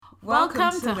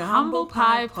Welcome to the Humble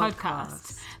Pie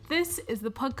Podcast. This is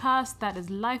the podcast that is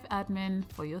life admin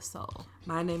for your soul.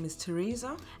 My name is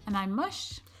Teresa. And I'm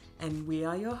Mush. And we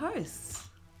are your hosts.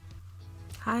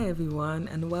 Hi everyone,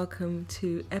 and welcome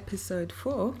to episode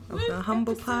 4 of the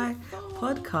Humble Pie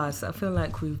Podcast. I feel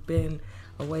like we've been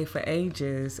away for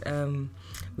ages.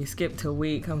 We skipped a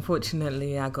week.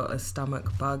 Unfortunately, I got a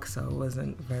stomach bug, so I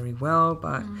wasn't very well,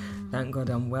 but thank God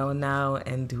I'm well now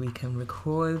and we can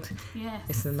record. Yes.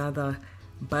 It's another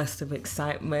burst of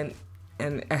excitement,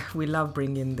 and we love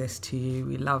bringing this to you.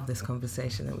 We love this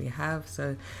conversation that we have,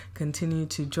 so continue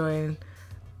to join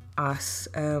us.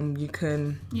 You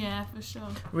can for sure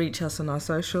reach us on our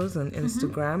socials on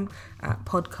Instagram at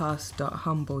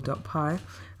podcast.humble.pie,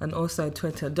 and also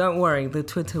Twitter. Don't worry, the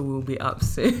Twitter will be up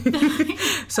soon.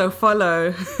 So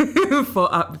follow for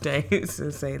updates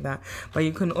and say that. But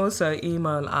you can also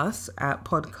email us at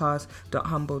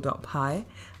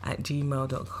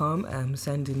podcast.humble.pie@gmail.com.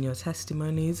 Send in your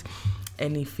testimonies,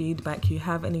 any feedback you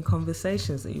have, any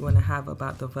conversations that you want to have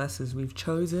about the verses we've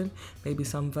chosen, maybe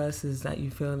some verses that you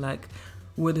feel like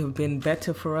would have been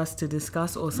better for us to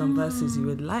discuss, or some verses you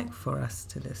would like for us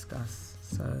to discuss.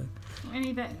 So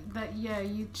any that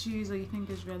you choose or you think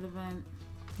is relevant.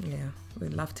 Yeah,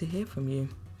 we'd love to hear from you.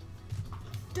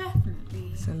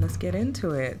 Definitely. So let's get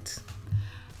into it.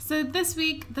 So this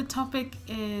week the topic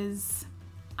is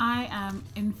I am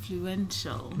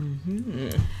influential.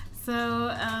 So,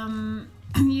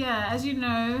 as you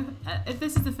know, if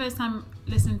this is the first time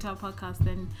listening to our podcast,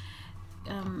 then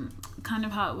kind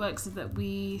of how it works is that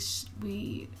we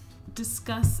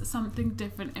discuss something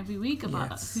different every week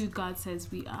about who God says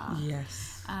we are.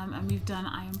 Yes. And we've done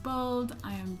I am bold,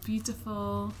 I am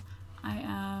beautiful, I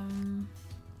am...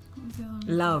 What was the other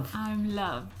one? Love. I'm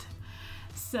loved.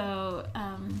 So...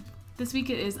 this week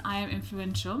it is I am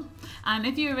influential, and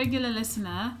if you're a regular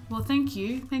listener, well, thank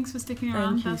you. Thanks for sticking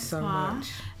around thus far.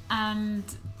 Much. And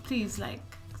please, let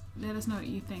us know what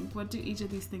you think. What do each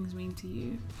of these things mean to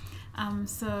you?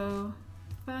 So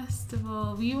first of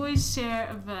all, we always share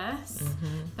a verse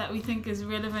that we think is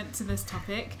relevant to this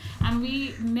topic, and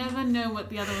we never know what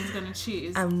the other one's going to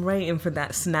choose. I'm waiting for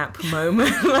that snap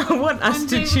moment. I want us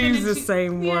to choose the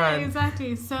same one. Yeah,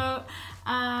 exactly. So,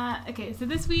 so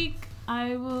this week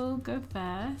I will go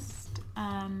first,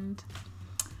 and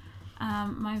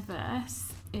my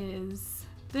verse is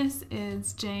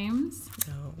James.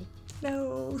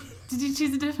 No. Did you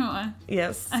choose a different one?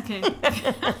 Yes. Okay.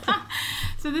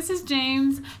 So this is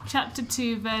James chapter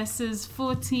 2 verses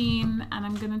 14, and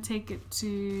I'm going to take it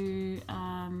to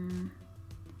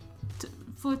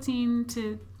 14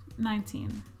 to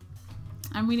 19.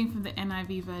 I'm reading from the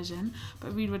NIV version,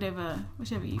 but read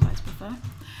whichever you guys prefer.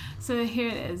 So here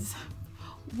it is.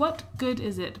 What good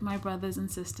is it, my brothers and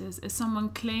sisters, if someone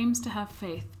claims to have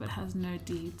faith but has no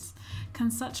deeds?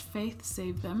 Can such faith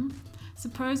save them?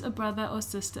 Suppose a brother or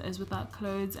sister is without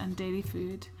clothes and daily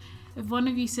food. If one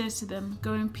of you says to them,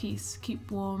 go in peace, keep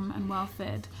warm and well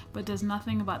fed, but does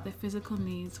nothing about their physical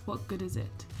needs, what good is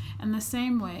it? In the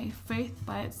same way, faith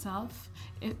by itself,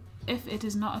 if it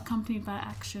is not accompanied by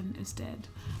action, is dead.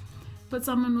 But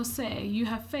someone will say, you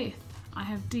have faith, I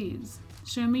have deeds.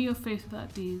 Show me your faith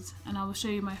without deeds, and I will show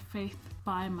you my faith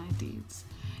by my deeds.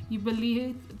 You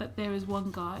believe that there is one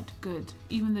God, good.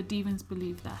 Even the demons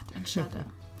believe that and shudder.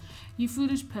 You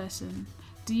foolish person,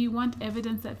 do you want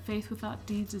evidence that faith without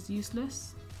deeds is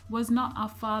useless? Was not our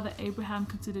father Abraham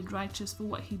considered righteous for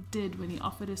what he did when he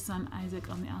offered his son Isaac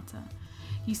on the altar?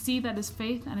 You see that his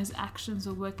faith and his actions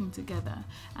were working together,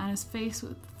 and his faith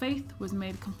was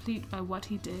made complete by what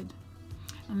he did.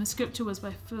 And the scripture was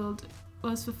fulfilled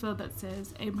that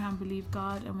says, Abraham believed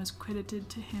God and was credited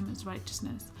to him as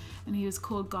righteousness, and he was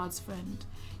called God's friend.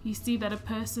 You see that a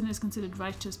person is considered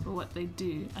righteous by what they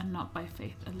do and not by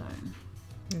faith alone.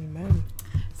 Amen.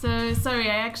 So,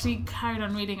 sorry, I actually carried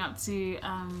on reading up to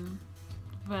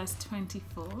verse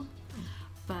 24,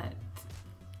 but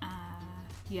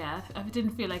I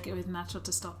didn't feel like it was natural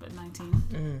to stop at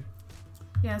 19.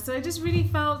 Yeah, so I just really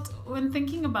felt, when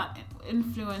thinking about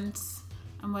influence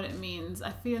and what it means,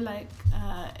 I feel like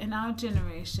in our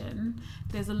generation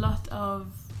there's a lot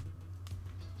of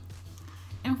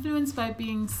influence by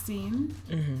being seen,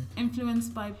 influence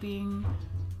by being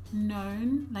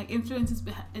known. Like influence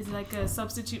is like a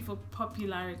substitute for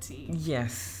popularity.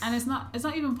 Yes. And it's not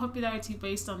even popularity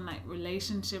based on like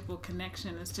relationship or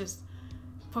connection. It's just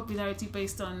popularity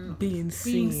based on being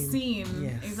seen.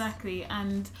 Yes. Exactly.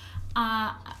 And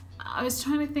I was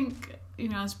trying to think,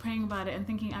 I was praying about it and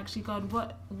thinking, actually, God,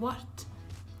 what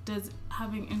does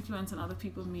having influence on other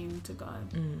people mean to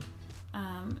God?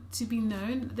 to be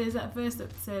known. There's that verse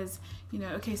that says, you know,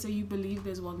 okay, so you believe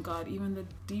there's one God, even the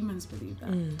demons believe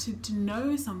that. To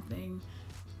know something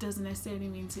doesn't necessarily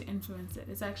mean to influence it.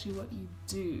 It's actually what you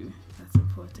do that's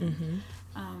important.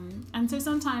 And so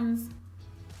sometimes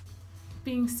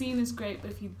being seen is great,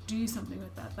 but if you do something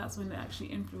with that, that's when the actually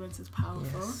influence is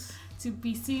powerful. Yes. To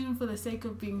be seen for the sake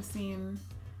of being seen,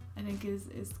 I think is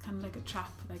kind of like a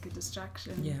trap, like a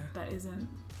distraction that isn't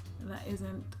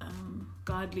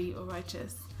godly or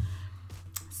righteous.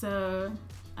 So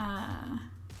I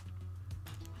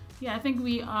think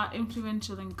we are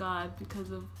influential in God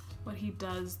because of what he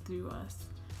does through us,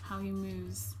 how he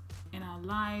moves in our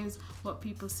lives, what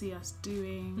people see us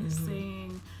doing,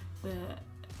 saying, the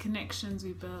connections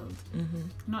we build,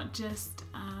 not just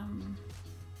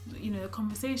the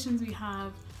conversations we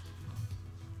have.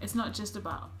 It's not just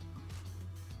about,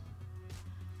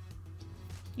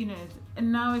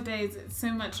 and nowadays it's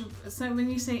so when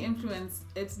you say influence,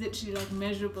 it's literally like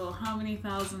measurable. How many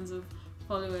thousands of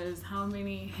followers, how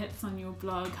many hits on your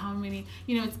blog, how many,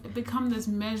 it's become this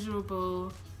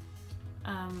measurable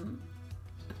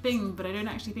thing, but I don't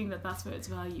actually think that that's where its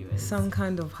value is. Some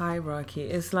kind of hierarchy.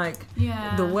 It's like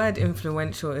the word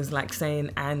influential is like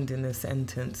saying "and" in a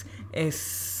sentence.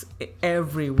 It's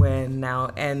everywhere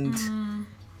now, and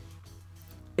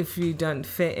if you don't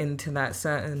fit into that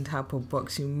certain type of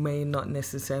box, you may not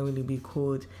necessarily be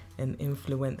called an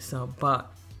influencer.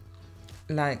 But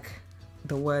like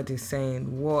the word is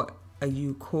saying, what are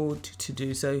you called to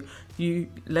do? So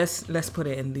let's put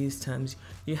it in these terms.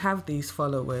 You have these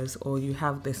followers, or you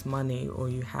have this money, or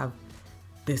you have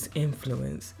this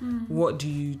influence. What do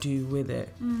you do with it?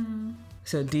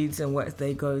 So deeds and works,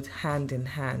 they go hand in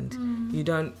hand. You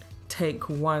don't take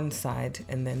one side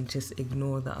and then just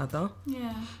ignore the other.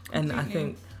 Yeah. And I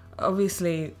think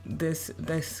obviously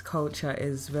this culture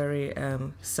is very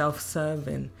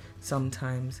self-serving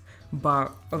sometimes,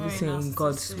 but obviously in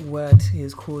God's word he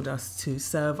has called us to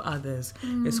serve others.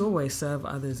 It's always serve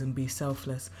others and be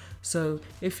selfless. So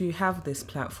if you have this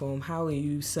platform, how are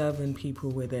you serving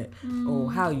people with it?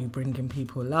 Or how are you bringing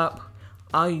people up?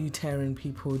 Are you tearing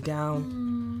people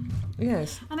down?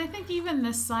 Yes. And I think even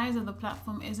the size of the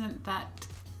platform isn't that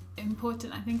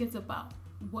important. I think it's about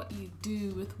what you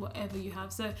do with whatever you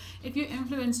have. So if your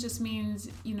influence just means,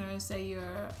 say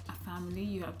you're a family,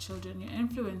 you have children, your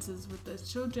influences with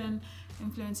those children,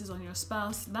 influences on your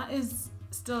spouse, that is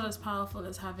still as powerful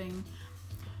as having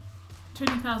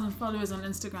 20,000 followers on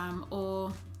Instagram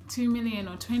or 2 million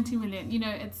or 20 million.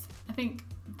 I think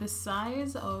the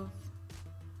size of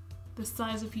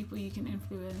people you can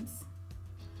influence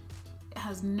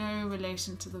has no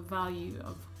relation to the value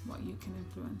of what you can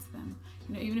influence them.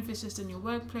 Even if it's just in your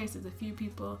workplace, there's a few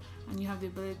people and you have the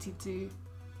ability to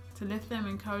lift them,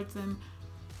 encourage them,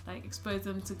 like expose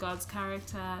them to God's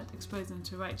character, expose them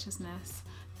to righteousness.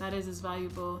 That is as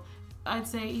valuable, I'd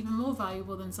say even more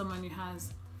valuable than someone who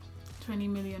has 20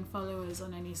 million followers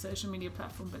on any social media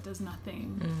platform but does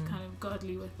nothing kind of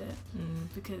godly with it.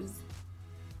 Because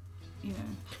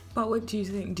But what do you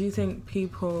think? Do you think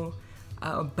people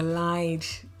are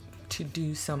obliged to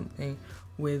do something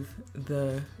with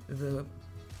the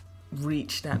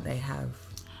reach that they have?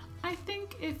 I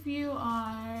think if you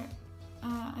are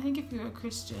a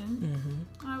Christian,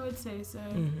 I would say so.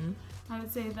 I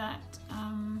would say that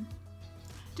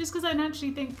just because I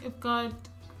naturally think if God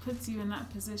puts you in that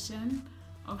position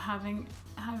of having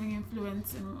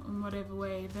influence in whatever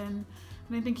way, then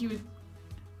I think he would.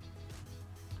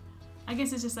 I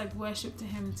guess it's just like worship to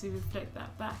him to reflect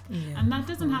that back, and that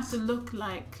doesn't have to look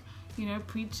like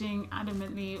preaching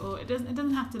adamantly, or it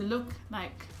doesn't have to look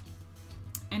like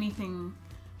anything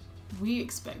we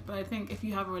expect. But I think if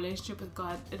you have a relationship with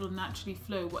God, it'll naturally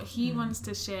flow. What he wants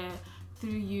to share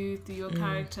through you, through your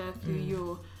character, through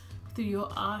your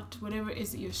art, whatever it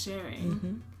is that you're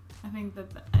sharing. I think that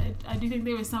I do think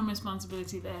there is some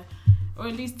responsibility there, or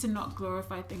at least to not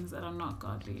glorify things that are not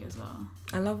godly as well.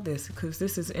 I love this because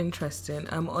this is interesting.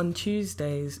 On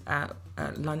Tuesdays at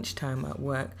lunchtime at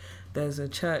work, there's a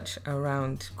church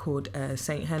around called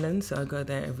St. Helens, so I go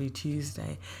there every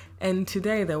Tuesday. And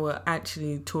today they were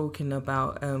actually talking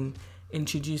about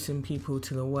introducing people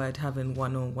to the word, having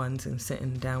one-on-ones and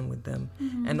sitting down with them.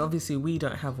 And obviously we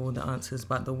don't have all the answers,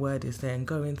 but the word is there and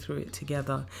going through it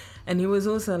together. And he was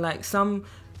also like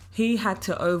he had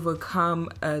to overcome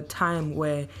a time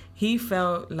where he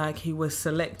felt like he was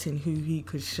selecting who he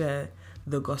could share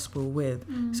the gospel with.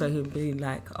 So he'd be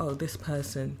like, oh, this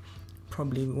person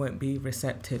probably won't be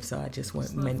receptive, so I just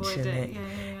won't mention it.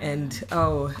 And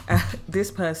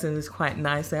this person is quite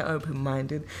nice, they're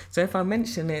open-minded, so if I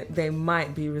mention it, they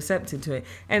might be receptive to it.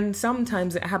 And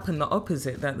sometimes it happened the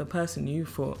opposite, that the person you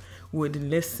thought would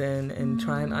listen and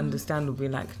try and understand would be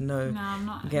like, no, I'm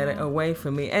not, get it away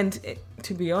from me. And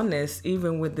to be honest,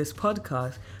 even with this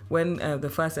podcast, when the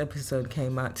first episode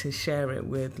came out, to share it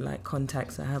with like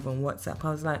contacts I have on WhatsApp,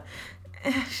 I was like,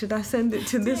 should I send it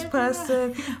to this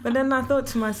person? But then I thought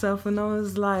to myself, and I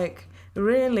was like,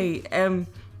 really,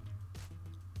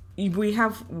 we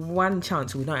have one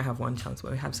chance. We don't have one chance,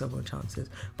 but we have several chances.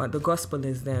 But the gospel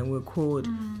is there, and we're called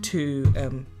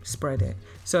to spread it.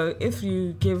 So if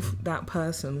you give one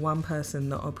person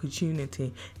the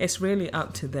opportunity, it's really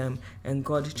up to them and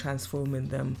God transforming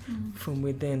them from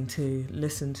within to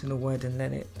listen to the word and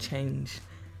let it change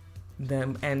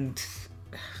them and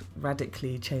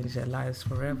radically change their lives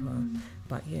forever.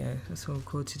 But yeah, that's what we're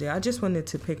called to do. I just wanted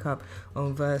to pick up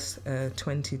on verse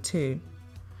 22.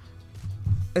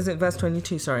 Is it verse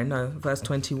 22? Sorry, no, verse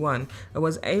 21. It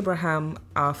was Abraham,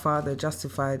 our father,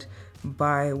 justified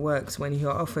by works when he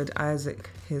offered Isaac,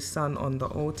 his son, on the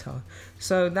altar.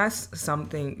 So that's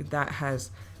something that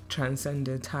has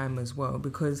transcended time as well,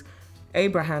 because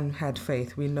Abraham had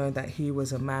faith. We know that he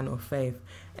was a man of faith.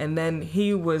 And then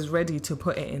he was ready to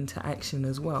put it into action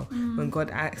as well. When God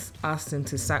asked him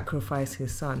to sacrifice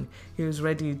his son, he was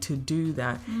ready to do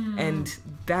that. And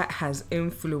that has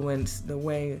influenced the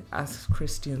way us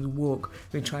Christians walk.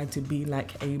 We try to be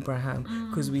like Abraham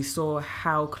because we saw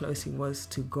how close he was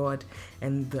to God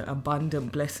and the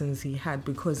abundant blessings he had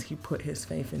because he put his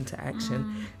faith into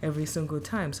action every single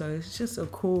time. So it's just a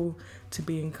call to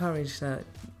be encouraged that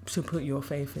to put your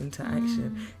faith into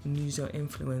action and use your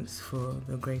influence for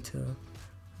the greater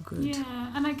good.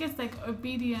 Yeah, and I guess like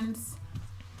obedience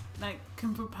like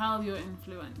can propel your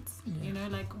influence. You know,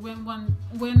 like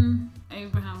when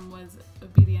Abraham was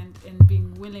obedient in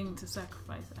being willing to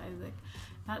sacrifice Isaac,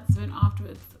 that's when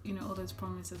afterwards, you know, all those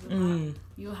promises about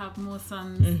you'll have more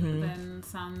sons than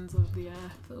sons of the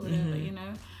earth or whatever, you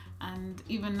know. And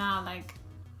even now, like,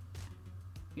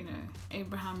 you know,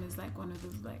 Abraham is like one of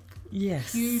the like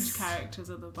huge characters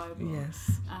of the Bible.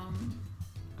 Yes.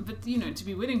 But you know, to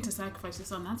be willing to sacrifice your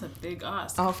son, that's a big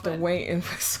ask. After waiting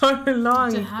for so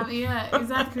long. To have, yeah,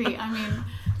 exactly. I mean,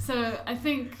 so I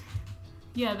think,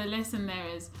 yeah, the lesson there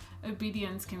is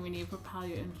obedience can really propel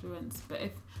your influence. But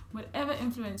if whatever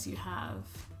influence you have,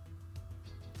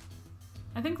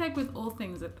 I think like with all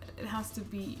things, it has to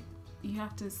be, you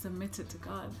have to submit it to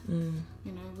God. You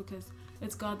know, because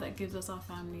it's God that gives us our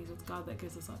families. It's God that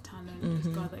gives us our talent. It's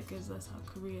God that gives us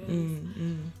our careers.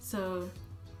 So,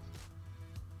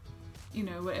 you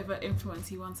know, whatever influence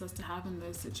he wants us to have in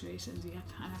those situations, we have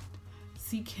to kind of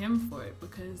seek him for it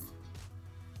because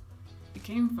it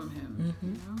came from him,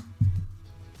 you know?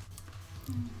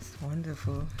 It's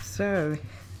wonderful. So,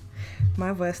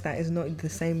 my verse that is not the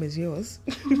same as yours.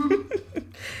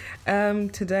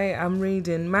 Today I'm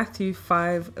reading Matthew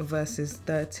 5 verses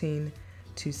 13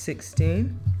 to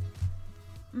 16.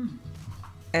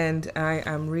 And I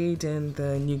am reading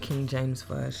the New King James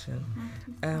Version.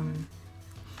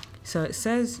 So it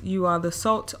says, "You are the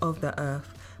salt of the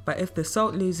earth, but if the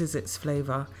salt loses its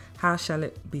flavour, how shall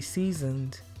it be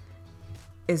seasoned?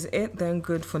 Is it then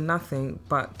good for nothing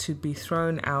but to be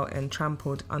thrown out and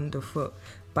trampled underfoot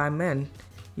by men?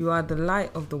 You are the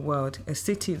light of the world. A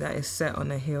city that is set on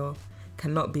a hill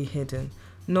cannot be hidden,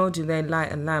 nor do they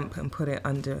light a lamp and put it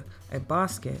under a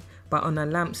basket, but on a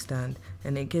lampstand,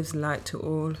 and it gives light to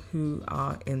all who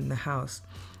are in the house.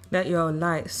 Let your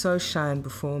light so shine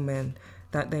before men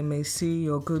that they may see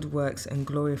your good works and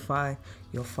glorify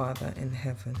your Father in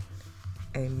heaven."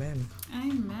 Amen.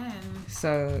 Amen.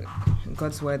 So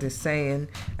God's word is saying,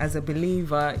 as a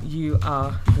believer, you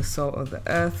are the salt of the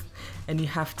earth and you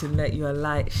have to let your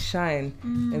light shine.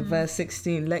 In verse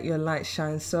 16, let your light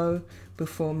shine so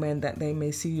before men that they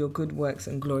may see your good works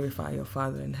and glorify your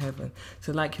Father in heaven.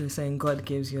 So like you were saying, God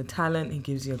gives you a talent, he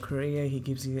gives you a career, he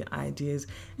gives you ideas,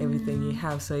 everything you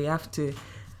have. So you have to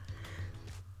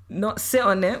not sit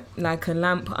on it like a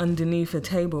lamp underneath a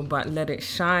table, but let it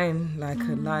shine like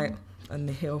a light on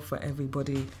the hill for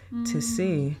everybody to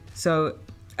see. So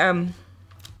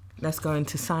let's go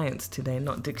into science today,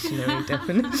 not dictionary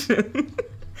definition.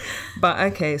 But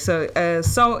okay, so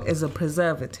salt is a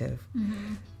preservative.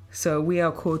 So we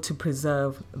are called to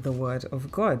preserve the word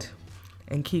of God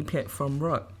and keep it from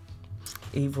rot,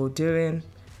 evil doing,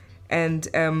 and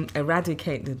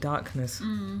eradicate the darkness.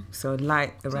 So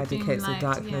light eradicates the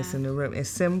darkness in the room. It's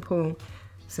simple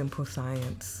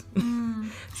science.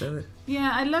 So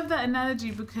yeah, I love that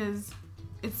analogy because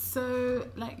it's so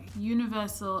like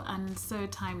universal and so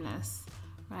timeless,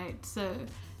 right? So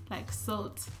like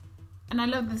salt, and I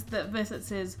love that verse that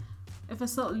says, if a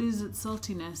salt loses its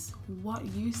saltiness, what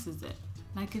use is it?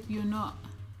 Like if you're not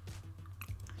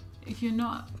if you're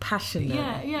not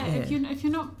passionate, if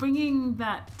you're not bringing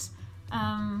that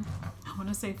I want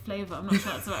to say flavor, I'm not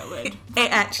sure that's the right word.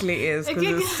 It actually is, because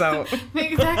it's salt.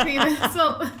 Exactly, the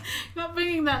salt. Not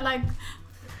bringing that, like,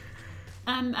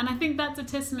 and I think that's a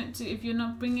testament to if you're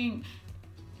not bringing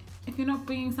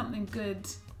something good,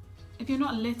 if you're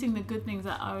not letting the good things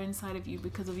that are inside of you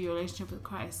because of your relationship with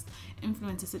Christ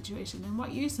influence a situation, then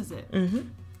what use is it? Mm-hmm.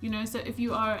 You know, so if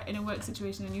you are in a work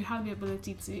situation and you have the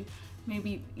ability to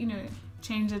maybe, you know,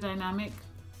 change the dynamic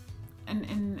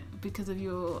and because of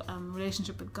your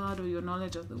relationship with God or your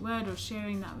knowledge of the word or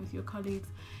sharing that with your colleagues,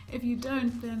 if you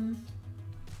don't, then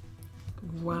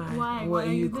why? What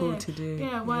are you there? called to do?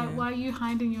 Why are you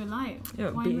hiding your light?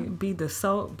 Yeah, be the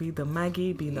salt, be the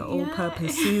Maggi, be the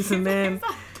all-purpose seasoning.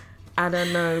 Exactly. I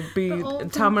don't know, be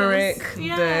turmeric,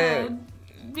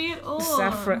 be it all.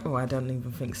 Saffron. Oh, I don't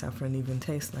even think saffron even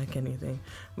tastes like anything.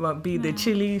 But be the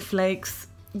chili flakes.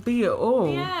 Be it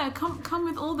all. Yeah, come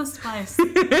with all the spice.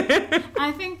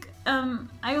 I think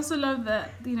I also love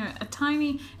that, you know,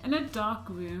 in a dark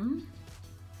room,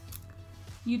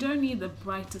 you don't need the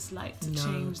brightest light to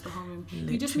change the whole room.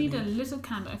 Literally. You just need a little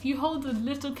candle. If you hold a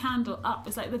little candle up,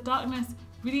 it's like the darkness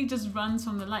really just runs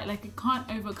from the light, like it can't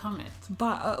overcome it.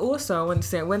 But also I want to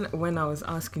say, when I was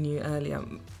asking you earlier,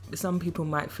 some people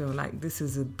might feel like this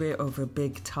is a bit of a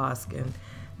big task and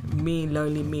me,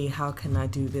 lowly me, how can I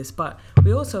do this? But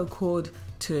we're also called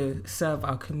to serve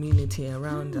our community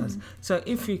around us. So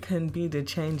if you can be the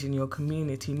change in your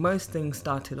community, most things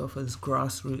started off as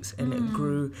grassroots and it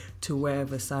grew to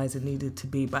wherever size it needed to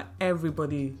be. But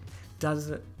everybody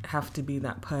doesn't have to be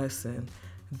that person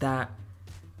that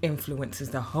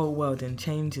influences the whole world and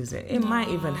changes it. It might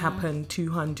even happen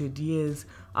 200 years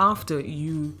after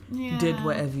you did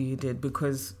whatever you did,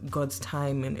 because God's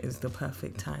timing is the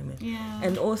perfect timing.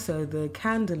 And also the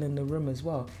candle in the room as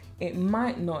well, it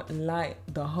might not light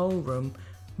the whole room,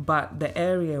 but the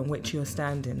area in which you're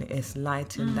standing is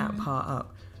lighting that part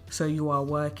up. So you are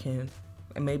working,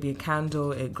 and maybe a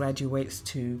candle, it graduates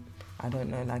to, I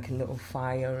don't know, like a little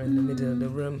fire in the middle of the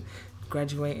room,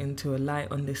 graduating to a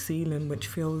light on the ceiling which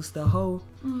fills the whole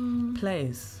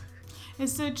place.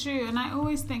 It's so true. And I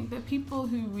always think that people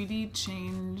who really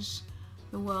change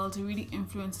the world, who really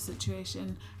influence a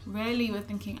situation, rarely were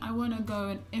thinking, I want to go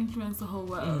and influence the whole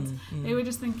world. They were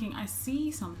just thinking, I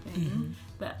see something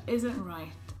that isn't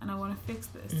right and I want to fix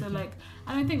this. So like,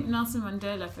 I don't think Nelson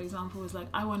Mandela, for example, was like,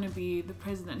 I want to be the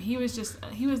president. He was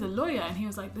a lawyer, and he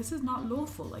was like, this is not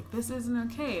lawful. Like, this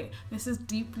isn't okay. This is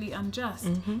deeply unjust.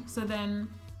 So then,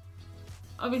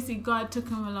 obviously, God took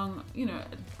him along, you know,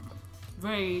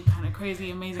 very kind of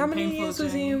crazy, amazing, how many painful years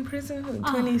was he in prison?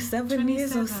 27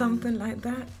 years or something like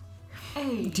that?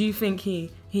 Hey. Do you think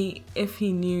he if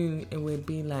he knew it would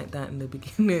be like that in the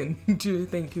beginning, do you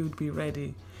think he would be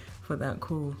ready for that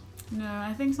call? No,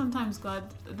 I think sometimes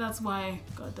that's why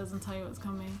God doesn't tell you what's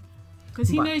coming. Because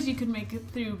he knows you could make it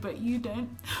through, but you don't.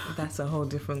 That's a whole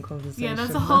different conversation. Yeah,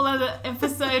 that's a whole other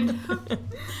episode.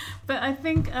 But I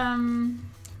think,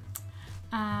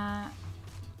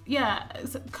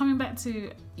 so coming back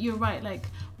to, you're right, like,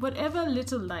 whatever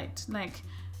little light, like,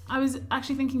 I was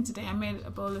actually thinking today, I made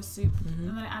a bowl of soup and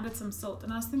then I added some salt,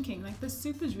 and I was thinking, like, this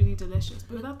soup is really delicious,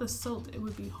 but without the salt, it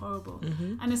would be horrible.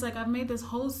 And it's like, I've made this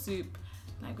whole soup,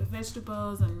 like, with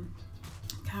vegetables and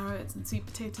carrots and sweet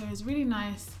potatoes, really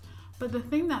nice. But the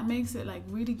thing that makes it, like,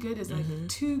 really good is, like,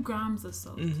 2 grams of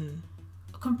salt.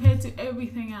 Compared to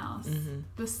everything else,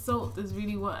 the salt is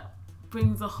really what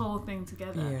brings the whole thing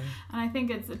together. And I think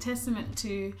it's a testament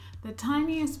to the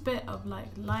tiniest bit of, like,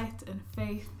 light and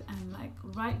faith and, like,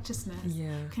 righteousness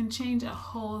can change a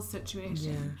whole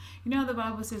situation. You know, the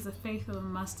Bible says the faith of a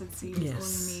mustard seed is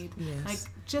all you need. Like,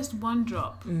 just one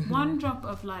drop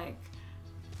of, like,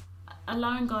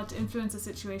 allowing God to influence a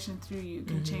situation through you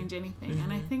can change anything.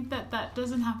 And I think that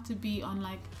doesn't have to be on,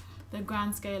 like, the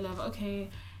grand scale of, okay,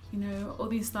 you know, all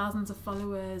these thousands of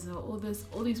followers or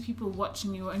all these people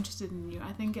watching you or interested in you.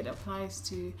 I think it applies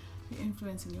to your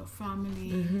influence in your family,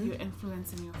 your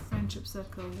influence in your friendship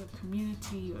circle, your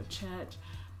community, your church.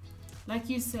 Like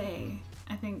you say,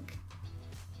 I think,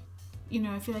 you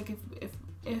know, I feel like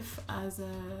if as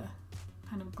a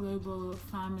kind of global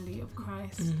family of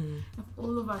Christ, if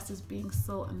all of us is being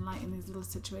salt and light in these little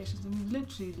situations, and we've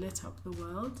literally lit up the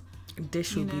world,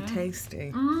 dish will be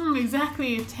tasty.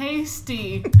 Exactly,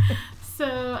 tasty.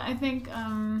 So I think,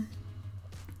 I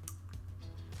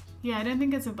don't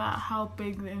think it's about how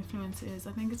big the influence is.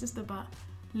 I think it's just about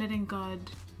letting God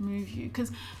move you.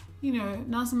 Because, you know,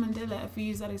 Nelson Mandela, if we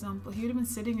use that example, he would have been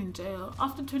sitting in jail.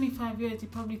 After 25 years, he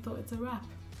probably thought it's a wrap.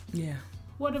 Yeah.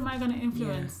 What am I going to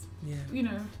influence? Yeah. You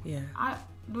know,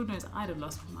 Lord knows I'd have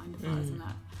lost my mind if I was in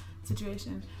that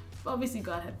situation. But obviously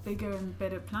God had bigger and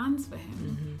better plans for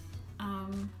him.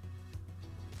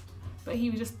 But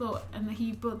he just thought, and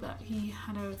he thought that he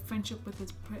had a friendship with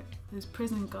his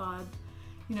prison guard.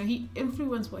 You know, he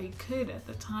influenced what he could at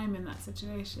the time in that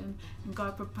situation, and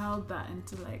God propelled that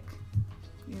into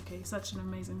such an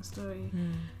amazing story.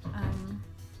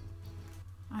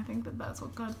 I think that's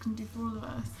what God can do for all of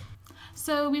us.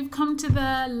 So we've come to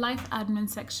the life admin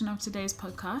section of today's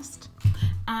podcast.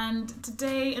 And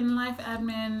today in life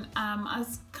admin, I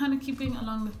was kind of keeping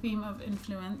along the theme of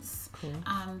influence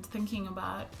and thinking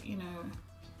about,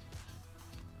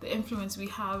 the influence we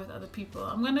have with other people.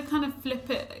 I'm going to kind of flip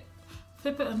it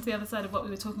onto the other side of what we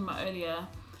were talking about earlier,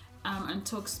 and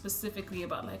talk specifically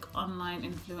about like online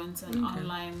influence and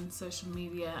online social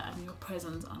media and your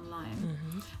presence online.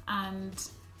 And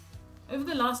over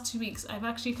the last 2 weeks, I've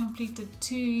actually completed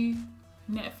 2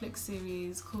 Netflix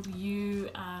series called You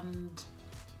and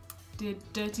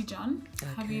Dirty John.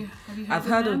 Okay. Have you heard I've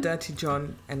heard of Dirty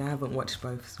John and I haven't watched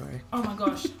both, sorry. Oh my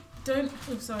gosh.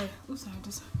 Sorry,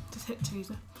 just hit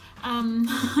Teresa.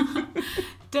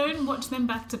 Don't watch them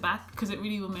back to back because it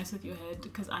really will mess with your head,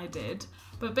 because I did.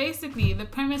 But basically, the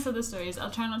premise of the story is,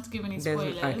 I'll try not to give any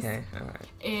spoilers,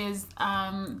 is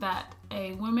that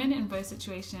a woman in both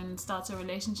situations starts a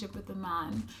relationship with a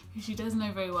man who she doesn't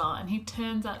know very well, and he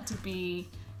turns out to be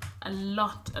a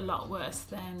lot worse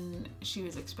than she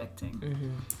was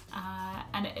expecting.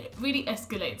 And it really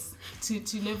escalates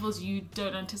to levels you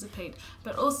don't anticipate.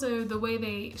 But also the way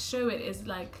they show it is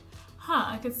like,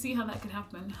 I could see how that could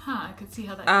happen. I could see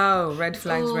how that red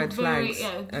flags.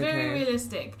 Yeah, very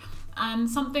realistic. And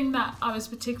something that I was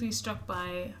particularly struck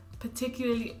by,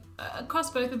 particularly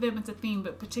across both of them, it's a theme,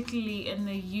 but particularly in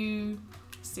the You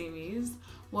series,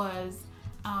 was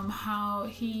how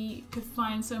he could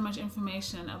find so much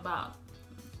information about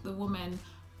the woman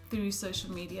through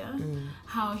social media,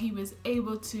 how he was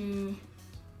able to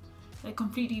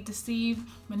completely deceive,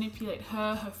 manipulate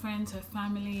her friends, her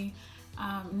family,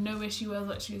 know where she was,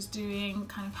 what she was doing,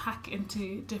 kind of hack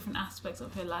into different aspects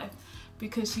of her life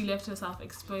because she left herself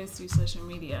exposed through social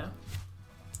media.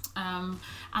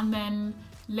 And then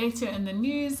later in the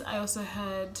news, I also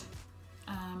heard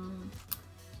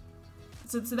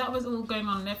so that was all going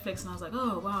on Netflix, and I was like,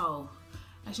 oh wow,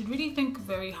 I should really think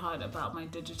very hard about my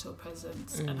digital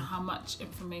presence and how much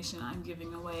information I'm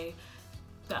giving away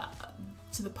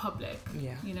to the public.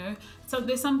 So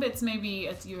there's some bits, maybe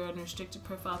as you're on a restricted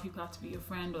profile, people have to be your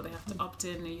friend, or they have to opt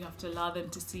in, or you have to allow them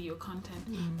to see your content.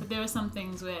 But there are some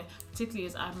things where, particularly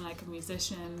as I'm like a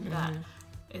musician, that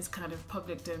is kind of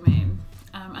public domain.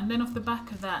 And then off the back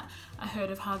of that, I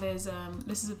heard of how there's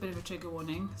this is a bit of a trigger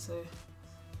warning, so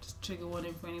just trigger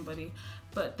warning for anybody,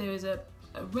 but there is a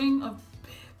ring of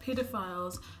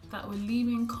pedophiles that were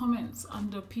leaving comments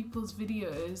under people's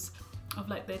videos of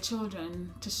like their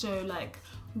children to show like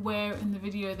where in the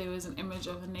video there was an image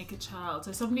of a naked child.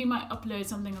 So somebody might upload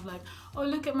something of like, oh,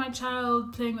 look at my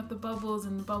child playing with the bubbles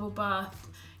in the bubble bath.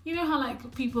 You know how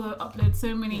like people upload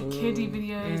so many kiddie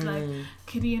videos, like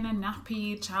kiddie in a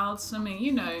nappy, child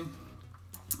swimming,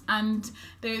 and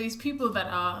there are these people that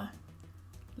are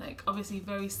like obviously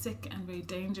very sick and very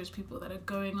dangerous people that are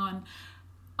going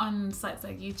on sites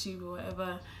like YouTube or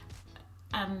whatever,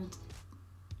 and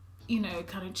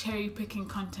kind of cherry picking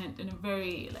content in a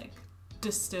very like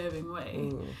disturbing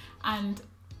way. And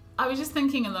I was just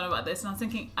thinking a lot about this, and I was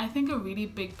thinking, I think a really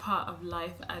big part of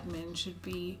life admin should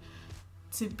be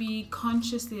to be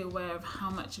consciously aware of how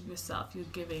much of yourself you're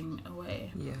giving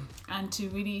away, and to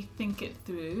really think it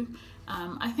through.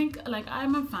 I think like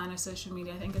I'm a fan of social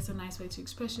media. I think it's a nice way to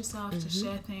express yourself, to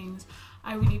share things.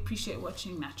 I really appreciate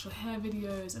watching natural hair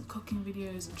videos and cooking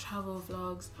videos and travel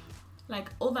vlogs. Like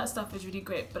all that stuff is really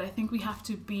great, but I think we have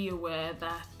to be aware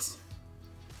that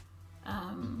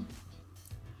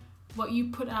what you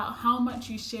put out, how much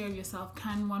you share of yourself,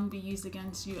 can, one, be used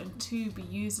against you, and two, be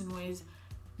used in ways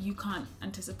you can't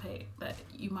anticipate, that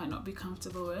you might not be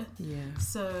comfortable with.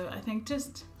 So I think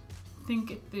just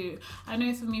think it through. I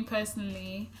know for me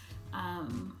personally,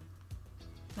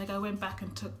 like I went back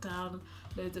and took down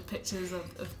loads of pictures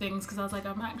of things because I was like,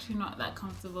 I'm actually not that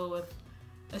comfortable with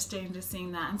a stranger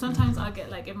seeing that. And sometimes I'll get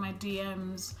like in my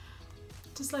DMs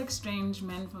just like strange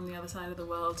men from the other side of the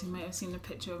world who might have seen a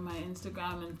picture of my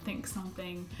Instagram and think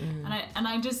something. And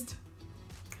I just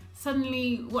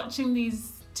suddenly watching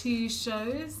these 2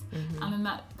 shows and then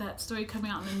that story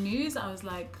coming out in the news, I was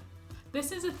like,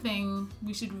 this is a thing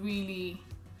we should really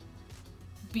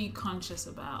be conscious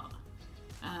about.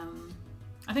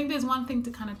 I think there's one thing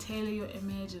to kind of tailor your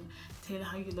image and tailor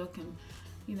how you look and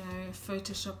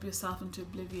Photoshop yourself into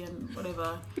oblivion,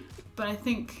 whatever. But I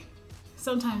think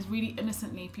sometimes really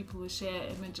innocently people will share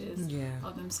images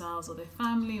of themselves or their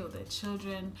family or their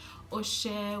children, or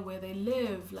share where they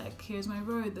live, like here's my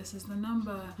road, this is the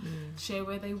number, share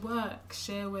where they work,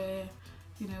 share where,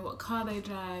 you know, what car they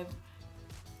drive.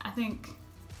 I think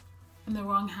in the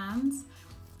wrong hands,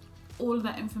 all of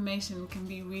that information can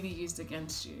be really used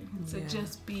against you. So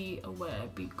just be aware,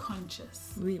 be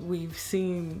conscious. We've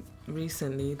seen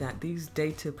recently that these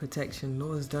data protection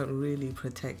laws don't really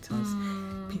protect us.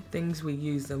 Things we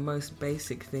use, the most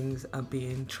basic things, are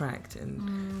being tracked,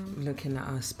 and looking at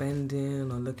our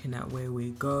spending or looking at where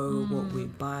we go, what we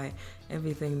buy,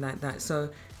 everything like that. So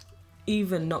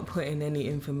even not putting any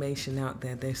information out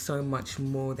there, there's so much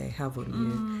more they have on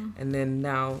you. And then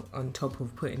now, on top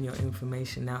of putting your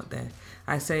information out there,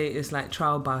 I say it's like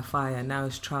trial by fire. Now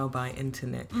it's trial by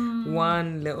internet.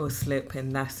 One little slip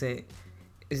and that's it.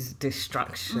 Is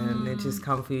destruction. It just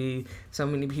come for you. So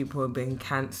many people have been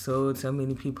cancelled. So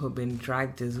many people have been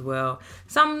dragged as well.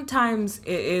 Sometimes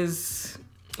it is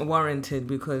warranted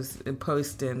because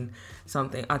posting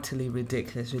something utterly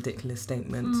ridiculous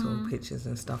statements or pictures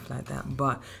and stuff like that.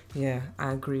 But yeah,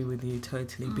 I agree with you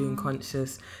totally. Being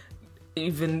conscious,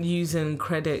 even using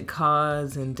credit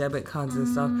cards and debit cards and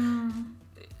stuff,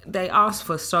 they ask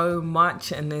for so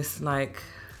much, and it's like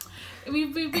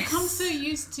we've become so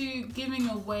used to giving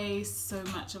away so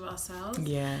much of ourselves.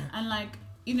 And like,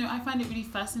 you know, I find it really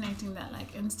fascinating that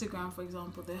like Instagram, for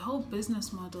example, their whole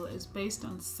business model is based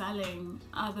on selling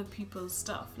other people's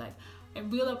stuff. Like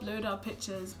we'll upload our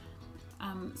pictures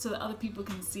so that other people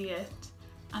can see it,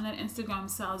 and then Instagram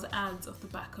sells ads off the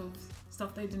back of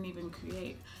stuff they didn't even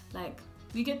create. Like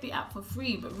we get the app for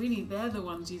free, but really they're the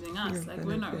ones using us. Like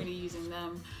we're not really using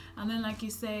them. And then like you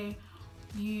say,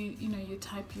 you know, you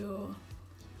type your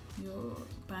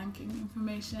banking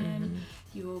information,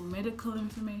 your medical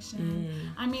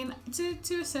information. I mean,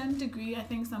 to a certain degree, I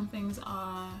think some things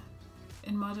are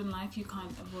in modern life you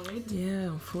can't avoid. Yeah,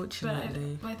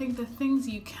 unfortunately. But I think the things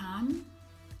you can,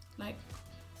 like,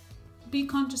 be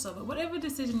conscious of it. Whatever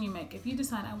decision you make, if you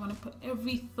decide I want to put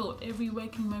every thought, every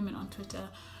waking moment on Twitter,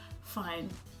 fine.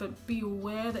 But be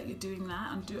aware that you're doing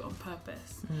that and do it on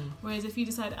purpose. Whereas if you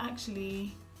decide,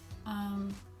 actually,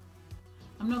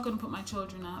 I'm not going to put my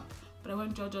children up, but I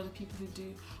won't judge other people who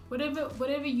do.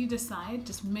 Whatever you decide,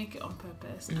 just make it on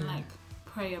purpose and like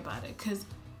pray about it. Because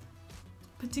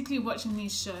particularly watching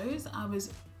these shows, I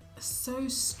was so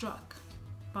struck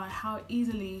by how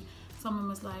easily someone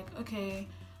was like, okay,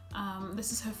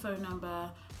 this is her phone number,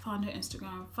 found her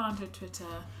Instagram, found her Twitter,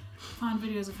 found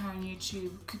videos of her on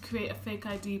YouTube, could create a fake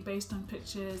ID based on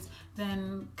pictures,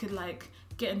 then could like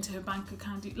get into her bank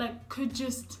account, like could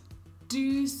just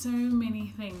do so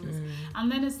many things. And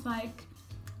then it's like,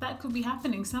 that could be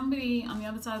happening. Somebody on the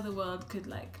other side of the world could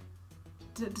like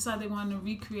decide they want to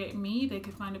recreate me. They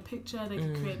could find a picture, they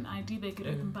could create an ID, they could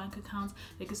open bank accounts,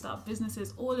 they could start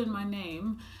businesses all in my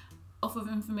name off of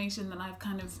information that I've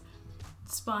kind of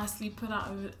sparsely put out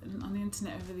on the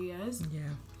internet over the years.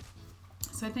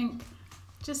 So I think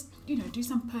just, you know, do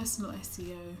some personal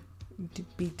SEO.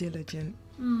 Be diligent.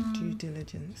 Due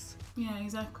diligence. Yeah,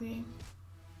 exactly.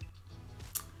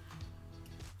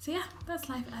 So yeah, that's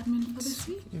life admin for this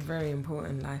week. Very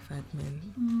important life admin.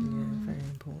 Yeah, very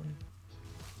important.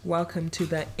 Welcome to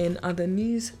the In Other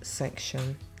News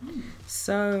section.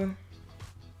 So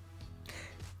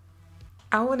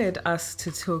I wanted us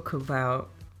to talk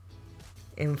about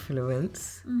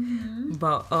influence,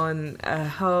 but on a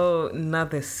whole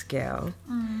nother scale.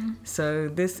 So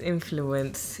this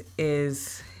influence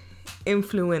is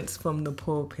influence from the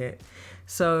pulpit.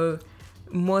 So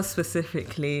more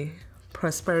specifically,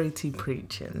 prosperity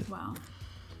preaching. Wow.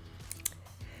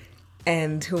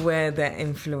 And where that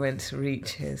influence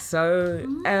reaches. So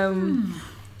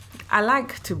I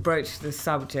like to broach the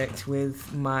subject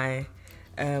with my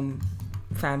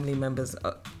family members,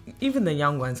 even the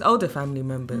young ones, older family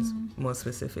members more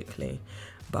specifically,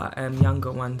 but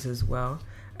younger ones as well.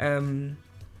 The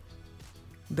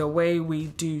way we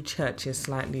do church is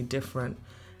slightly different.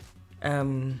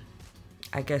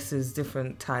 I guess there's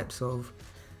different types of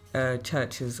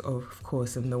churches, of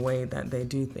course, in the way that they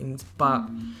do things, but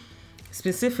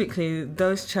specifically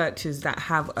those churches that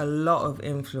have a lot of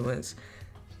influence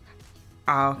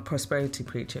are prosperity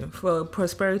preaching. For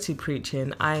prosperity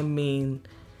preaching, I mean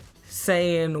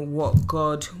saying what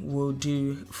God will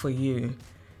do for you.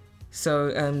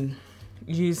 So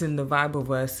using the Bible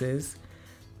verses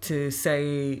to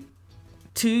say,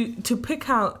 to pick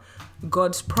out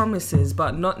God's promises,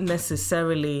 but not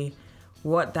necessarily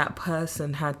what that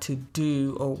person had to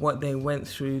do or what they went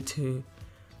through to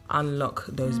unlock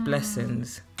those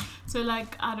blessings. So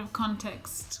like out of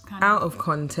context, out of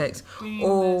context,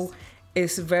 or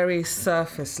it's very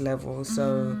surface level.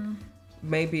 So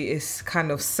maybe it's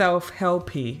kind of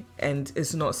self-helpy, and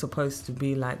it's not supposed to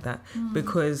be like that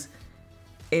because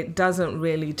it doesn't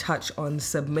really touch on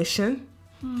submission.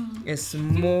 It's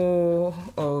more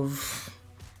of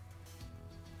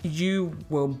you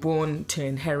were born to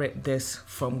inherit this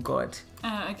from God.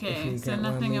 Okay, so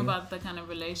nothing about the kind of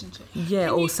relationship. Yeah,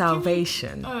 or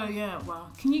salvation. Oh yeah, wow.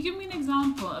 Can you give me an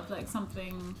example of like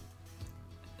something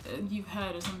you've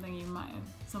heard or something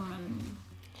someone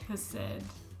has said?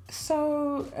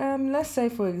 So let's say,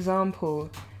 for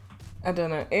example, I don't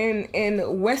know, in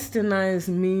westernized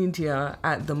media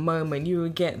at the moment, you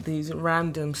would get these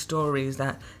random stories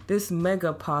that this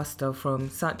mega pastor from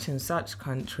such and such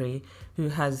country who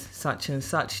has such and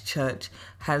such church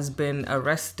has been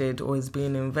arrested or is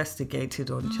being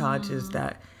investigated on charges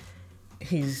that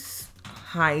he's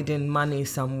hiding money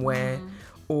somewhere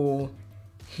or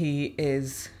he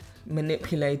is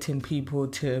manipulating people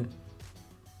to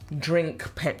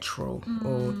drink petrol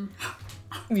or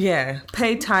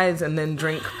pay tithes and then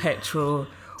drink petrol.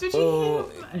 Or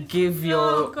give your...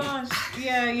 Oh gosh,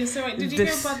 yeah, you're so right. Did you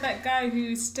hear about that guy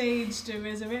who staged a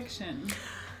resurrection?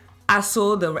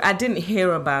 I didn't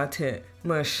hear about it,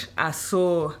 Mush. I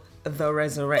saw the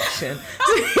resurrection.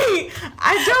 See,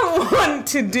 I don't want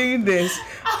to do this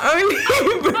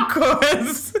only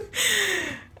because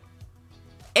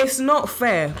it's not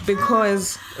fair,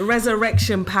 because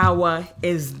resurrection power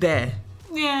is there.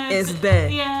 Yeah, it's there.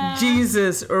 Yeah.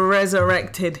 Jesus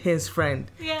resurrected his friend.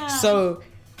 Yeah. So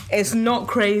it's not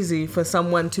crazy for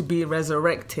someone to be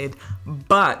resurrected,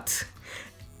 but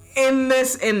in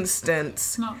this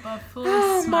instance, not by force,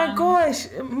 oh my gosh,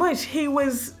 Mush, he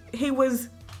was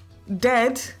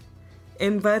dead,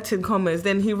 inverted commas,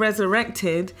 then he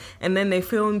resurrected, and then they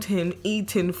filmed him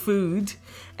eating food,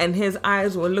 and his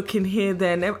eyes were looking here,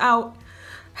 there, and out.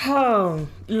 Oh,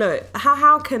 look,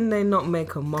 how can they not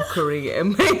make a mockery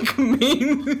and make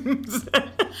memes?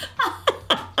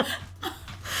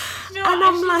 And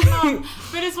I'm like,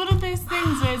 but it's one of those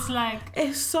things where it's like,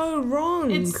 it's so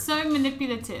wrong. It's so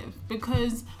manipulative,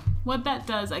 because what that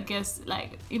does, I guess,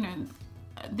 like, you know,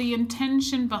 the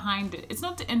intention behind it, it's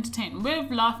not to entertain. We're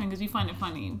laughing because we find it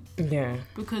funny. Yeah.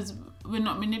 Because we're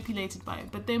not manipulated by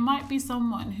it. But there might be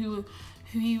someone who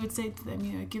he would say to them,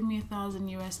 you know, give me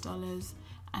 $1,000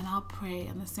 and I'll pray,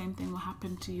 and the same thing will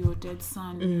happen to your dead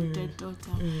son, your dead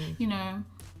daughter, you know,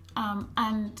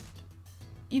 and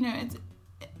you know,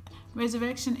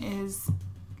 resurrection is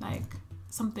like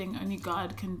something only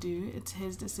God can do. It's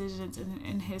His decisions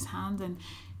in His hands, and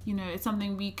you know, it's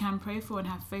something we can pray for and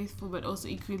have faith for, but also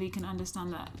equally can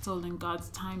understand that it's all in God's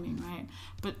timing, right?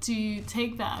 But to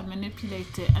take that and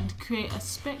manipulate it and create a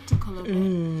spectacle of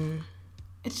it,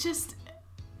 it's just,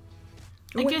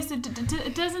 I guess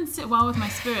it doesn't sit well with my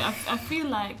spirit. I feel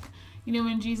like, you know,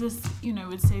 when Jesus, you know,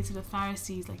 would say to the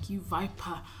Pharisees, like, you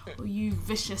viper, or you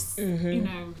vicious, you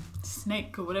know,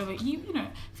 snake, or whatever. You know,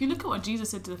 if you look at what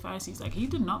Jesus said to the Pharisees, like, he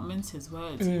did not mince his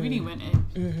words. He really went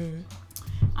in.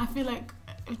 I feel like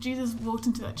if Jesus walked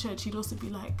into that church, he'd also be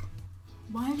like,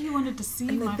 why do you want to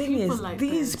deceive my people like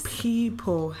this? These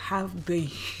people have the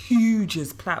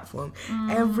hugest platform.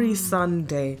 Every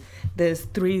Sunday, there's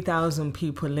 3,000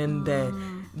 people in there.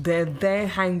 They're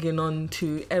hanging on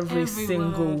to every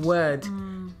single word.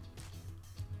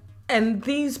 And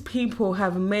these people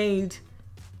have made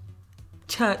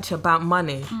church about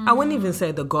money. I wouldn't even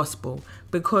say the gospel,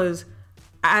 because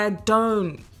I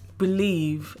don't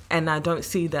believe and I don't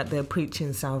see that they're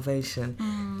preaching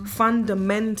salvation.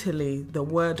 Fundamentally, the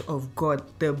word of God,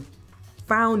 the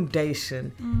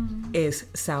foundation is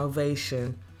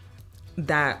salvation,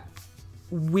 that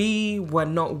we were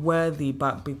not worthy,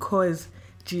 but because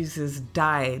Jesus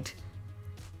died,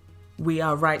 we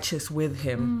are righteous with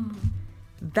him.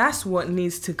 That's what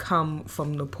needs to come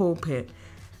from the pulpit.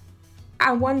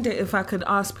 I wonder if I could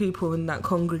ask people in that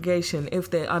congregation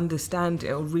if they understand it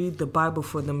or read the Bible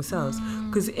for themselves.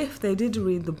 Because if they did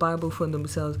read the Bible for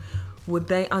themselves, would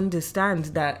they understand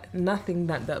that nothing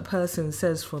that that person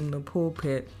says from the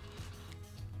pulpit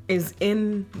is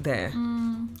in there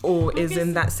or is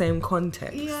in that same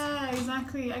context? Yeah,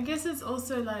 exactly. I guess it's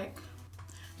also like,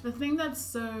 the thing that's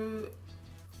so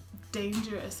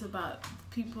dangerous about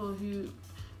people who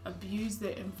abuse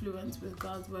their influence with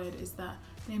God's word is that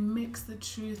they mix the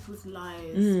truth with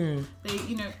lies. They,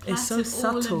 you know, pass it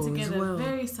all in together,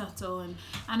 very subtle,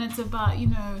 and it's about, you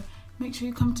know, make sure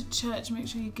you come to church, make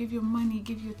sure you give your money,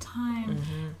 give your time,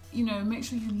 you know, make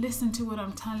sure you listen to what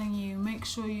I'm telling you, make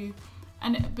sure you,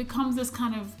 and it becomes this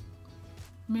kind of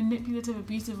manipulative,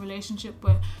 abusive relationship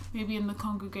where maybe in the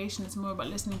congregation it's more about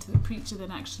listening to the preacher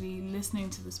than actually listening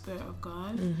to the Spirit of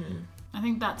God. I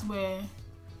think that's where,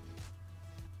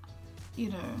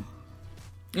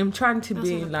 I'm trying to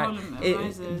be like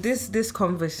this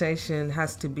conversation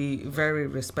has to be very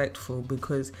respectful,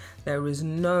 because there is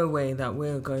no way that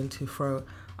we're going to throw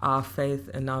our faith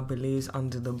and our beliefs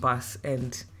under the bus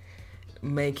and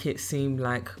make it seem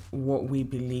like what we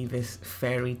believe is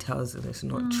fairy tales and it's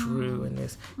not true and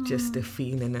it's just a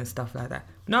feeling and stuff like that.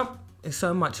 Nope. It's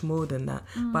so much more than that.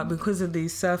 But because of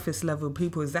these surface level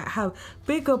people that have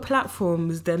bigger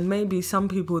platforms than maybe some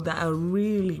people that are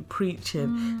really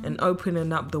preaching and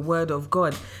opening up the word of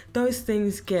God, those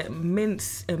things get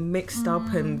minced and mixed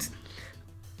up and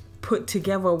put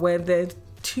together where they're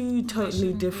two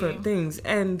totally different things.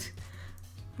 And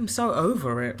I'm so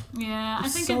over it. Yeah, I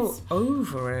think it's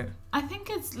over it. I think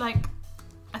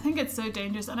it's so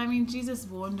dangerous. And I mean, Jesus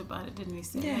warned about it, didn't he?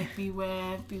 Say, like,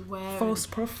 beware. False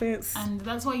prophets. And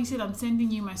that's why he said, I'm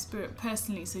sending you my Spirit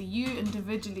personally. So you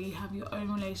individually have your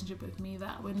own relationship with me,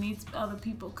 that when these other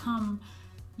people come,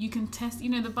 you can test.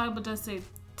 The Bible does say,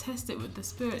 test it with the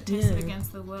Spirit, test it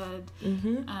against the Word.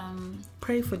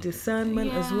 Pray for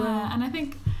discernment as well. And I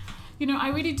think, I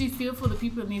really do feel for the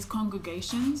people in these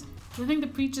congregations. I think the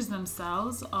preachers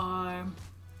themselves are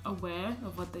aware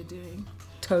of what they're doing.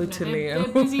 Totally. They're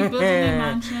busy building their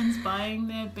mansions, buying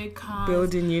their big cars,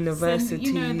 building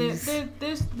universities.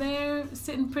 They're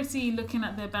sitting pretty looking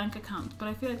at their bank accounts. But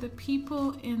I feel like the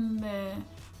people in their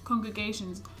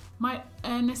congregations might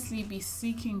earnestly be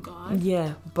seeking God.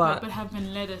 Yeah, but have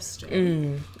been led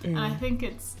astray. And I think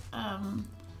it's,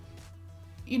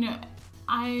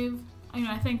 I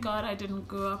thank God I didn't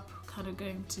grow up kind of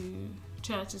going to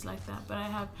churches like that, but I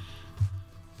have,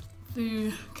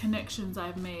 through connections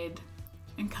I've made,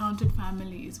 encountered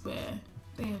families where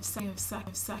they have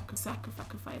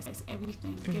sacrificed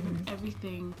everything, given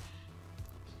everything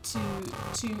to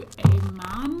a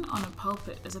man on a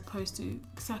pulpit, as opposed to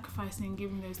sacrificing and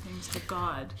giving those things to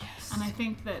God. Yes. And I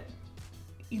think that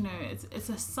it's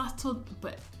a subtle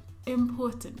but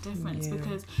important difference,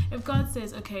 because if God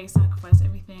says, okay, sacrifice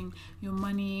everything, your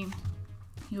money,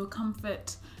 your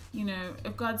comfort,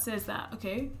 if God says that,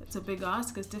 okay, it's a big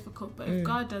ask, it's difficult, but if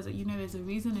God does it, there's a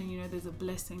reason, and there's a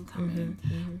blessing coming.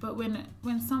 But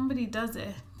when somebody does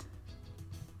it,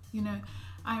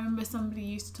 I remember somebody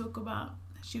used to talk about,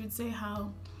 she would say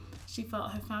how she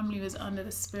felt her family was under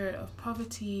the spirit of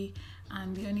poverty,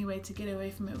 and the only way to get away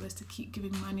from it was to keep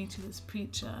giving money to this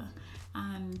preacher,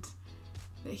 and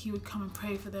that he would come and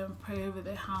pray for them, pray over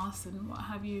their house and what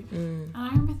have you. And I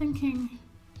remember thinking,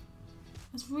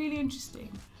 that's really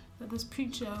interesting, that this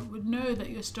preacher would know that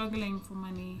you're struggling for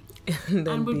money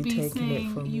and would be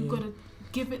saying you've got to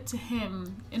give it to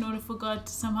him in order for God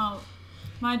to somehow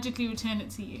magically return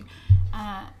it to you.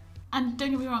 And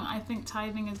don't get me wrong, I think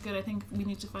tithing is good. I think we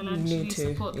need to financially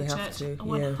support the church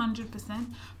 100%.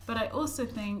 But I also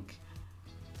think,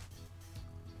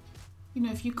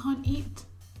 if you can't eat,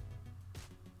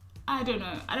 I don't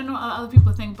know what other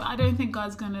people think, but I don't think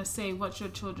God's going to say, watch your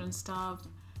children starve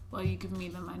while you give me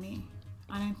the money.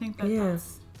 I don't think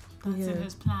that's in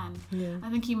his plan. I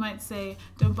think he might say,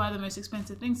 don't buy the most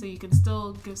expensive things so you can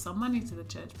still give some money to the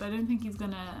church. But I don't think he's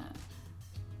going to...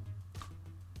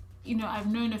 I've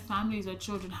known of families where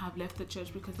children have left the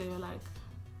church because they were like,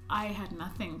 I had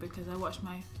nothing because I watched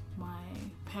my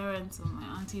parents or my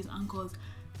aunties, uncles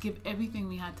give everything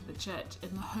we had to the church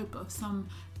in the hope of some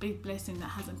big blessing that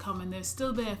hasn't come. And they're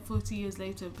still there 40 years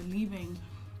later believing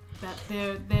that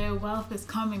their wealth is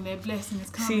coming, their blessing is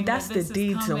coming. See, that's the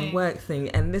deeds and work thing,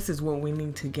 and this is what we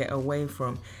need to get away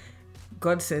from.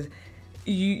 God says,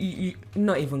 you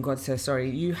not even God says, sorry,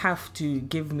 you have to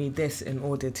give me this in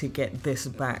order to get this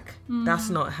back. That's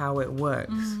not how it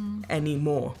works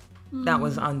anymore. That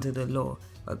was under the law,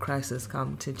 but Christ has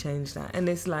come to change that. And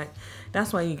it's like,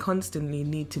 that's why you constantly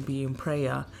need to be in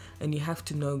prayer, and you have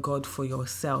to know God for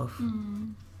yourself.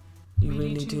 You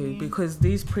really do, because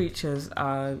these preachers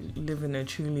are living a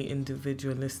truly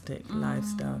individualistic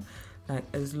lifestyle. Like,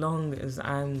 as long as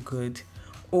I'm good,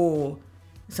 or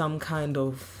some kind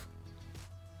of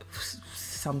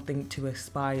something to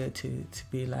aspire to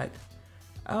be like,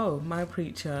 oh, my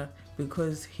preacher,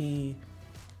 because he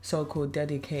so-called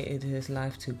dedicated his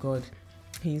life to God,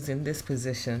 he's in this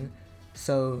position,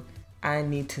 so I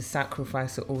need to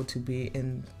sacrifice it all to be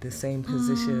in the same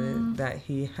position that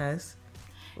he has.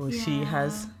 Or she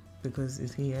has, because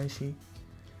it's he and she.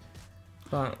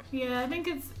 But I think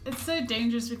it's so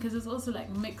dangerous, because it's also like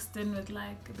mixed in with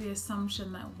like the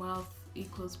assumption that wealth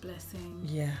equals blessing.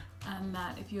 And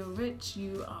that if you're rich,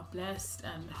 you are blessed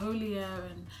and holier.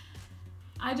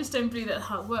 I just don't believe that's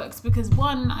how it works, because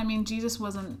one, I mean, Jesus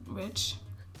wasn't rich.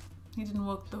 He didn't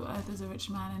walk the earth as a rich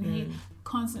man, and he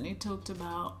constantly talked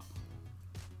about,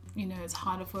 you know, it's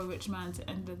harder for a rich man to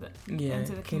enter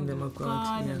the kingdom of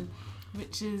God, and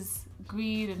riches,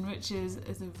 greed and riches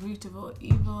is the root of all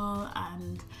evil,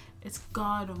 and it's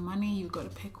God or money, you've got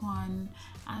to pick one.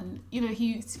 And you know,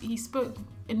 he spoke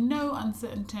in no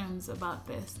uncertain terms about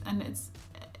this, and it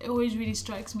always really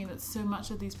strikes me that so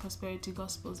much of these prosperity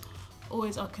gospels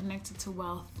always are connected to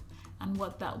wealth, and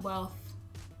what that wealth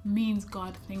means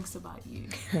God thinks about you.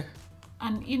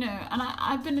 And you know, and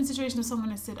I've been in a situation where someone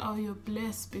has said, oh, you're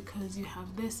blessed because you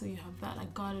have this or you have that,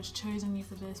 like God has chosen you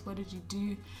for this, what did you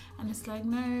do? And it's like,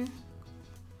 no,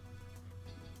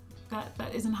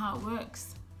 that isn't how it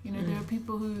works. You know, there are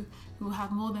people who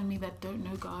have more than me that don't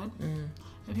know God. There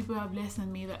are people who have less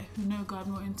than me who know God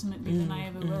more intimately than I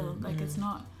ever will. Like, it's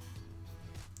not,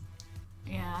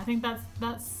 I think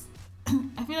that's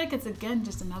I feel like it's again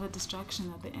just another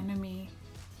distraction that the enemy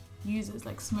uses,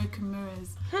 like smoke and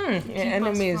mirrors.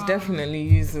 Enemy is definitely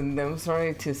using them,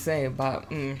 sorry to say,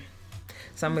 but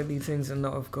some of these things are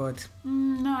not of God.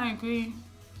 No, I agree.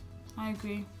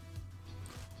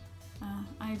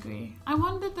 I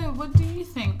wonder though, what do you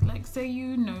think? Like, say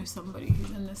you know somebody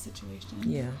who's in this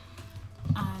situation,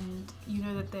 and you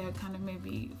know that they're kind of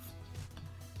maybe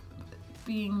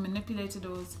being manipulated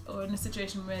or in a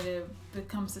situation where they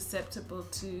become susceptible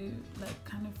to like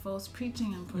kind of false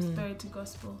preaching and prosperity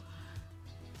gospel.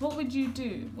 What would you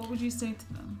do? What would you say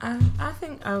to them? I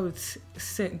think I would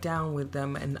sit down with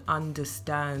them and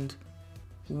understand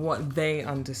what they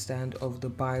understand of the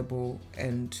Bible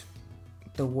and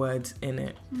the words in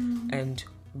it, and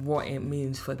what it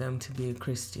means for them to be a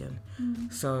Christian.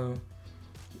 So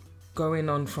going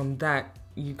on from that,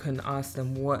 you can ask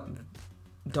them what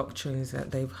doctrines that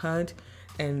they've heard,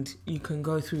 and you can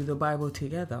go through the Bible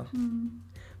together,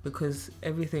 because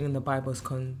everything in the Bible is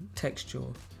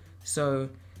contextual. So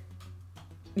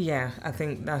I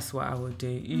think that's what I would do.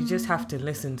 You just have to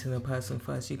listen to the person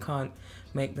first. You can't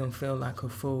make them feel like a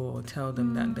fool or tell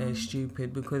them that they're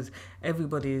stupid, because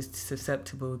everybody is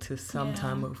susceptible to some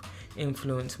time of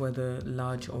influence, whether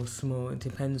large or small. It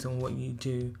depends on what you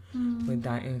do with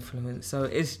that influence. So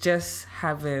it's just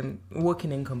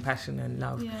walking in compassion and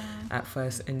love at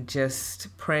first, and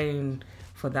just praying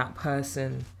for that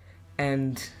person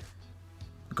and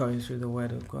going through the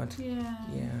Word of God.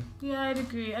 Yeah, I'd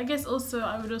agree. I guess also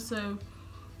I would also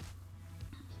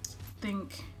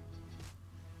think,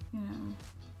 you know,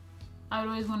 I would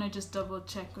always want to just double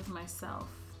check with myself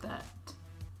that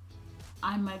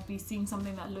I might be seeing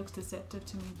something that looks deceptive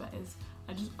to me, but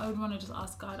I would want to just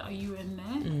ask God, are you in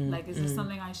there? Like, is this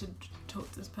something I should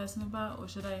talk to this person about, or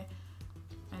should I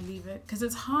leave it? Because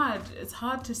it's hard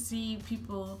to see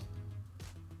people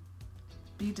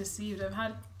be deceived. I've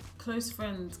had close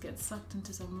friends get sucked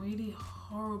into some really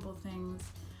horrible things.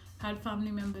 Had family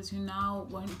members who now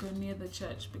won't go near the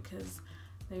church because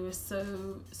they were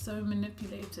so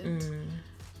manipulated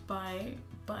by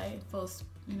false,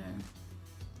 you know,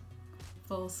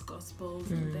 false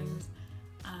gospels and things.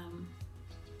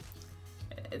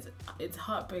 It's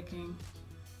heartbreaking,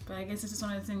 but I guess it's just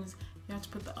one of the things you have to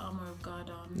put the armor of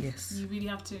God on. Yes, you really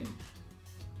have to,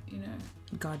 you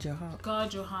know, guard your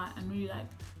heart and really like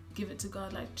give it to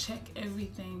God, like check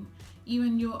everything,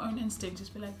 even your own instinct.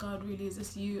 Just be like, God, really, is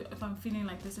this you? If I'm feeling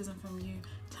like this isn't from you,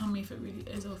 tell me if it really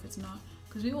is or if it's not,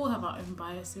 because we all have our own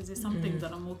biases. There's some things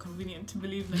that are more convenient to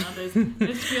believe than others.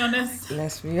 Let's be honest.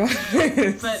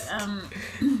 But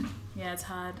it's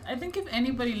hard. I think if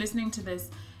anybody listening to this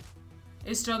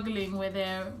is struggling, where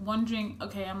they're wondering,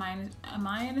 okay, am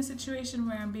I in a situation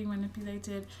where I'm being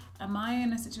manipulated? Am I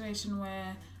in a situation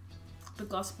where the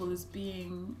gospel is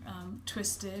being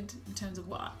twisted in terms of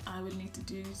what I would need to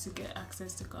do to get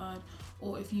access to God?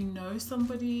 Or if you know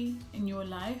somebody in your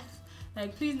life,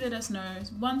 like, please let us know.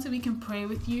 One, so we can pray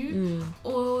with you,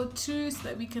 or two, so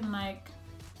that we can like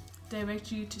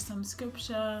direct you to some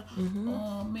scripture,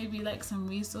 or maybe like some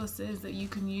resources that you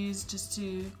can use just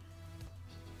to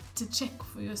check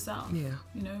for yourself.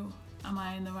 You know, am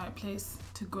I in the right place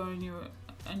to grow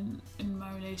in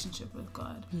my relationship with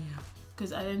God?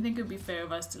 Because I don't think it would be fair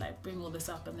of us to like bring all this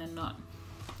up and then not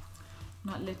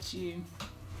let you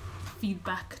feed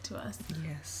back to us.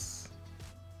 Yes.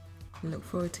 Look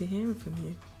forward to hearing from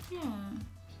you.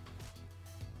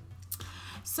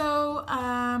 So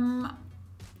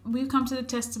we've come to the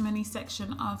testimony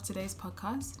section of today's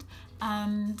podcast,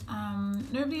 and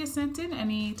nobody has sent in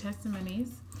any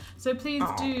testimonies. So please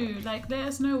do let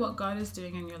us know what God is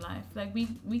doing in your life. Like,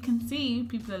 we can see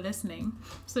people are listening,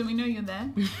 so we know you're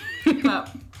there. But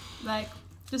like,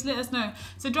 just let us know.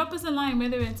 So drop us a line,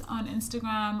 whether it's on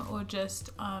Instagram or just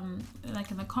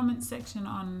like in the comments section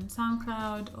on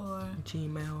SoundCloud or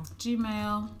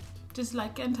Gmail. Just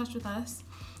like get in touch with us.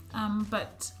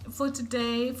 But for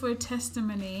today, for a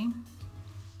testimony,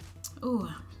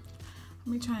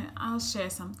 I'll share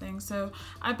something. So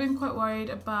I've been quite worried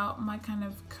about my kind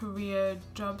of career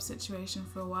job situation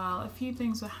for a while. A few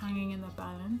things were hanging in the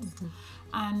balance. Mm-hmm.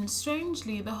 And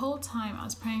strangely, the whole time I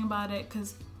was praying about it,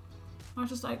 because I was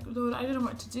just like, Lord, I don't know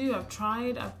what to do. I've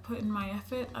tried, I've put in my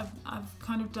effort, I've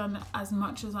kind of done as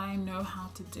much as I know how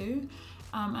to do.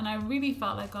 And I really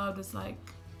felt like God was like,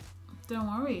 don't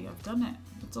worry, I've done it.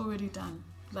 It's already done.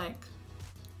 Like,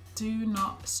 do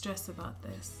not stress about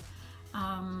this.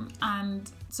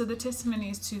 And so the testimony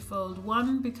is twofold.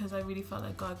 One, because I really felt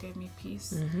like God gave me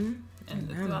peace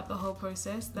throughout the whole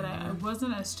process, that I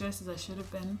wasn't as stressed as I should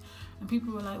have been. And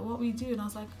people were like, what will you do? And I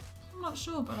was like, I'm not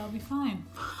sure, but I'll be fine.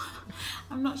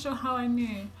 I'm not sure how I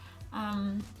knew.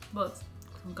 But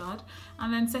from God.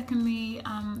 And then secondly,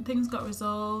 things got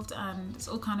resolved and it's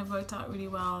all kind of worked out really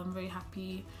well. I'm very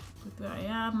happy with where I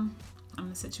am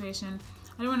and the situation.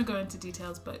 I don't want to go into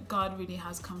details, but God really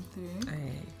has come through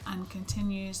and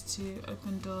continues to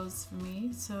open doors for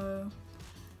me. So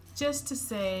just to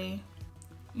say,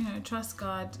 trust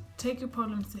God, take your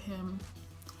problems to Him.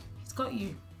 He's got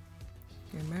you.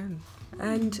 Amen.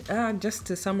 And just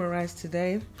to summarize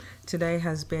today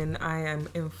has been I am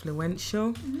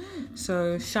influential.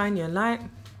 So shine your light.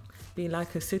 Be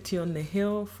like a city on the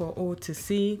hill for all to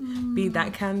see. Be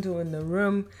that candle in the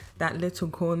room, that little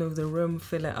corner of the room,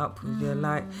 fill it up with your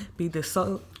light. Be the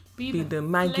salt, be the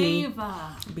Maggie, flavor.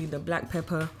 Be the black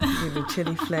pepper, be the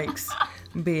chili flakes,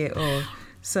 be it all.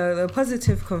 So the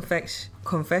positive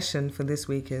confession for this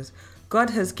week is, God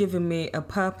has given me a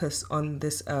purpose on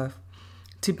this earth.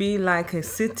 To be like a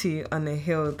city on a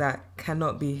hill that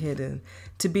cannot be hidden.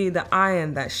 To be the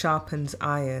iron that sharpens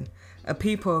iron. A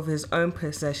people of His own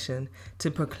possession,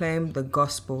 to proclaim the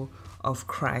gospel of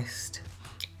Christ.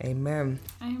 Amen.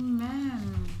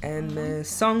 Amen. And the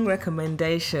song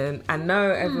recommendation, I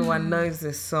know everyone knows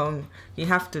this song. You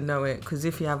have to know it, because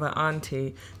if you have an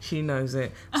auntie, she knows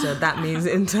it. So that means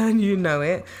in turn you know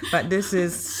it. But this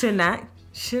is Shinak.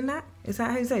 Shinak? Is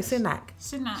that how you say Shinak?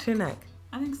 Shinak.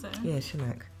 I think so. Yeah,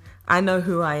 Shinak. I know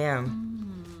who I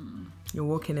am. You're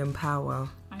walking in power.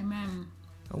 Amen.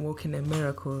 I'm walking in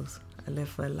miracles. I live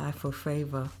for a life of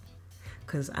favor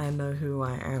because I know who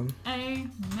I am.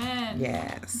 Amen.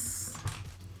 Yes.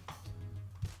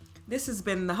 This has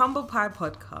been the Humble Pie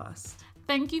Podcast.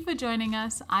 Thank you for joining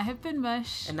us. I have been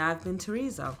Mush. And I've been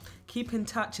Teresa. Keep in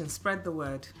touch and spread the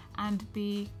word. And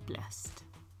be blessed.